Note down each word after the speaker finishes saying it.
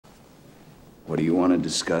What do you want to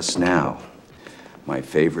discuss now? My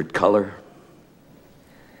favorite color?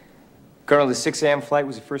 Colonel, the 6 a.m. flight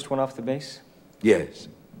was the first one off the base? Yes.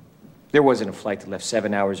 There wasn't a flight that left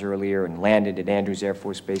 7 hours earlier and landed at Andrews Air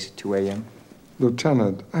Force Base at 2 a.m.?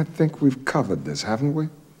 Lieutenant, I think we've covered this, haven't we?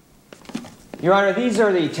 Your Honor, these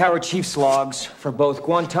are the Tower Chief's logs for both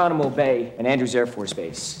Guantanamo Bay and Andrews Air Force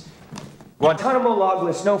Base. Guantanamo log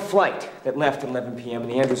lists no flight that left at 11 p.m., and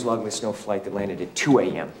the Andrews log lists no flight that landed at 2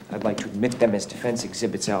 a.m. I'd like to admit them as defense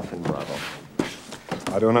exhibits Alpha and Bravo.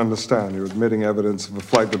 I don't understand. You're admitting evidence of a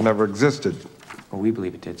flight that never existed. Well, we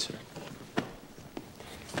believe it did, sir.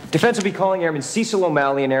 Defense will be calling Airman Cecil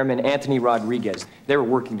O'Malley and Airman Anthony Rodriguez. They were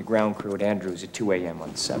working the ground crew at Andrews at 2 a.m. on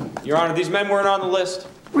the 7th. Your Honor, these men weren't on the list.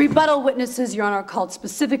 Rebuttal witnesses, Your Honor, are called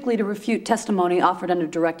specifically to refute testimony offered under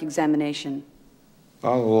direct examination.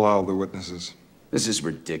 I'll allow the witnesses. This is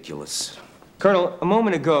ridiculous. Colonel, a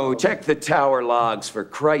moment ago... Check the tower logs, for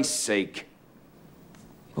Christ's sake.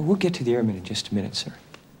 Well, we'll get to the airmen in just a minute, sir.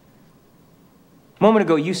 A moment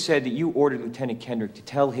ago, you said that you ordered Lieutenant Kendrick to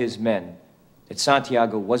tell his men that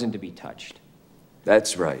Santiago wasn't to be touched.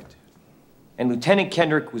 That's right. And Lieutenant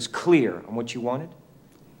Kendrick was clear on what you wanted?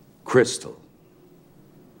 Crystal.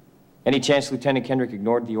 Any chance Lieutenant Kendrick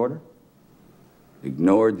ignored the order?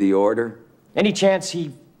 Ignored the order? Any chance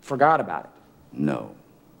he forgot about it? No.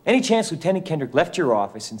 Any chance Lieutenant Kendrick left your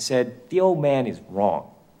office and said, the old man is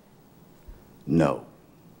wrong? No.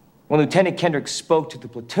 When Lieutenant Kendrick spoke to the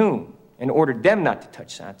platoon and ordered them not to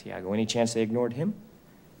touch Santiago, any chance they ignored him?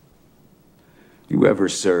 You ever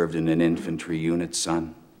served in an infantry unit,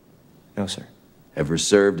 son? No, sir. Ever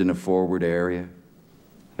served in a forward area?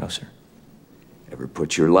 No, sir. Ever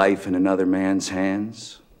put your life in another man's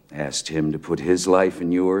hands? Asked him to put his life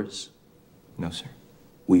in yours? No, sir.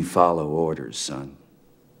 We follow orders, son.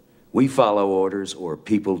 We follow orders or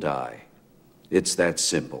people die. It's that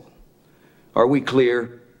simple. Are we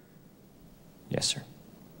clear? Yes, sir.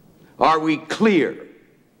 Are we clear?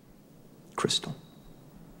 Crystal.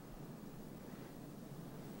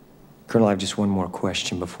 Colonel, I have just one more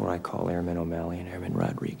question before I call Airman O'Malley and Airman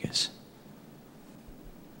Rodriguez.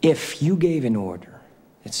 If you gave an order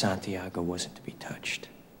that Santiago wasn't to be touched,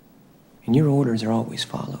 and your orders are always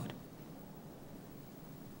followed,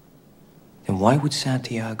 then why would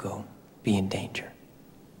Santiago be in danger?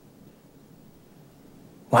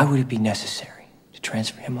 Why would it be necessary to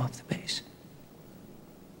transfer him off the base?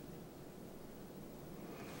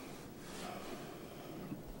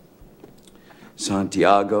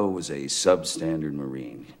 Santiago was a substandard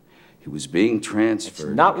Marine. He was being transferred...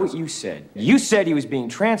 That's not what you said. You said he was being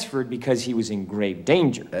transferred because he was in grave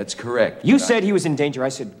danger. That's correct. You said he was in danger. I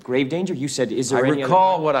said grave danger. You said, is there any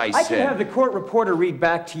recall other... what I said. I can have the court reporter read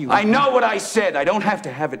back to you. I know what I said. I don't have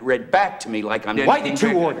to have it read back to me like I'm... Why the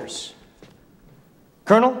two orders?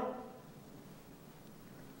 Colonel?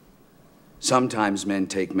 Sometimes men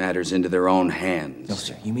take matters into their own hands. No,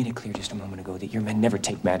 sir. You made it clear just a moment ago that your men never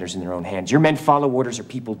take matters in their own hands. Your men follow orders or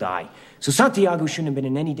people die. So Santiago shouldn't have been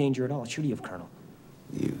in any danger at all, should he have, Colonel?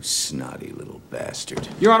 You snotty little bastard.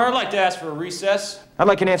 Your Honor, I'd like to ask for a recess. I'd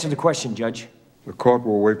like an answer to the question, Judge. The court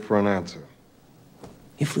will wait for an answer.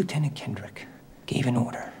 If Lieutenant Kendrick gave an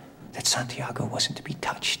order that Santiago wasn't to be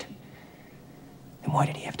touched, then why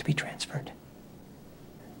did he have to be transferred?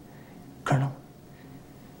 Colonel?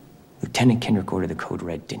 Lieutenant Kendrick ordered the code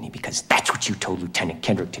red, didn't he? Because that's what you told Lieutenant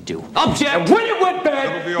Kendrick to do. Object! And when it went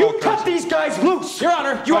bad, you cut these guys loose! Your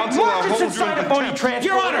Honor! You had markets inside a phony transport!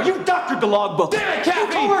 Your Honor! You doctored the logbook! Damn it,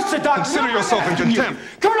 Kaffee! You coerced the doctor! Consider yourself in contempt!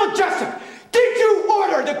 Colonel Jessup, did you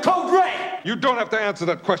order the code red? You don't have to answer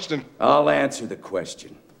that question. I'll answer the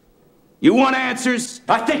question. You want answers?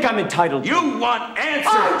 I think I'm entitled. You want answers?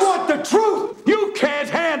 I want the truth! You can't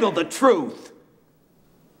handle the truth!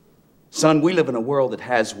 Son, we live in a world that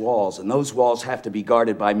has walls, and those walls have to be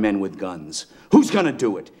guarded by men with guns. Who's gonna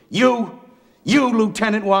do it? You? You,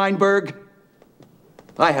 Lieutenant Weinberg?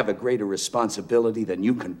 I have a greater responsibility than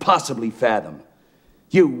you can possibly fathom.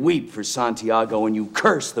 You weep for Santiago and you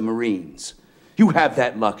curse the Marines. You have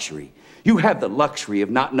that luxury. You have the luxury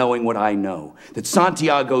of not knowing what I know, that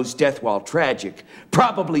Santiago's death, while tragic,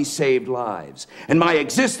 probably saved lives, and my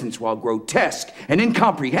existence, while grotesque and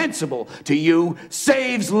incomprehensible to you,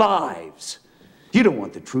 saves lives. You don't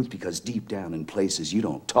want the truth because deep down in places you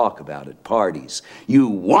don't talk about at parties, you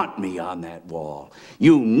want me on that wall.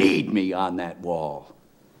 You need me on that wall.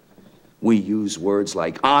 We use words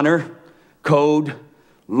like honor, code,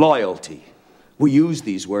 loyalty. We use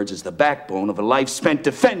these words as the backbone of a life spent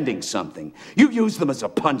defending something. You use them as a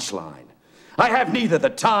punchline. I have neither the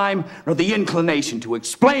time nor the inclination to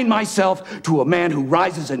explain myself to a man who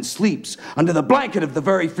rises and sleeps under the blanket of the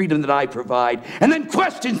very freedom that I provide, and then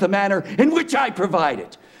questions the manner in which I provide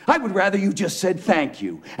it. I would rather you just said thank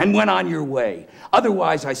you and went on your way.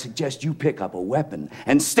 Otherwise, I suggest you pick up a weapon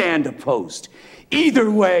and stand a post.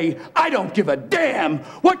 Either way, I don't give a damn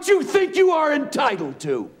what you think you are entitled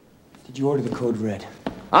to. Did you order the code red?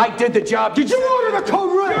 I did the job. Did you order the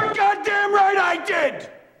code red? You're goddamn right I did!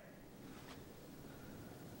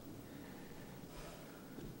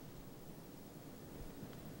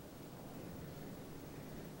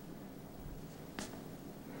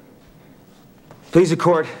 Please, the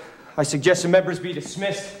court, I suggest the members be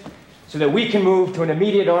dismissed so that we can move to an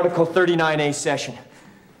immediate Article 39A session.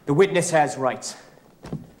 The witness has rights.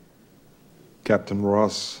 Captain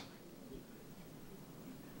Ross.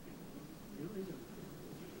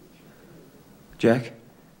 Jack?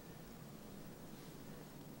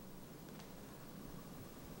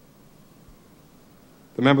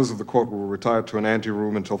 The members of the court will retire to an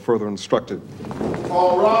anteroom until further instructed.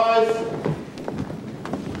 All rise.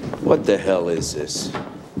 What the hell is this?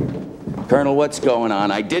 Colonel, what's going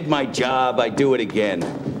on? I did my job, I do it again.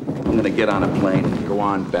 I'm gonna get on a plane and go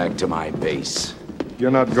on back to my base.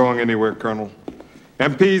 You're not going anywhere, Colonel.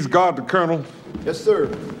 MPs, guard the Colonel. Yes, sir.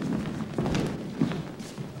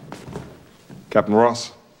 Captain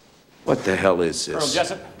Ross. What the hell is Colonel this?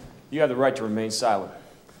 Jessup, you have the right to remain silent.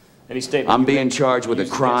 Any statement I'm you being make charged with a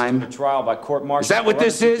used crime. against you in a trial by court-martial Is that what or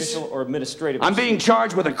this other is? judicial or administrative I'm being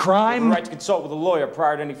charged with a You have the crime? right to consult with a lawyer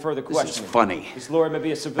prior to any further This is questioning. funny. This lawyer may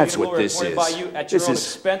be a civilian That's what lawyer this appointed is. by you at your This own is-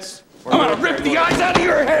 expense. or I'm gonna military rip the lawyer. eyes out of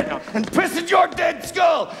your head and piss at your dead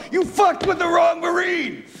skull! You fucked with the wrong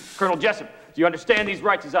Marine! Colonel Jessup, do you understand these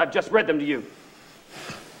rights as I've just read them to you?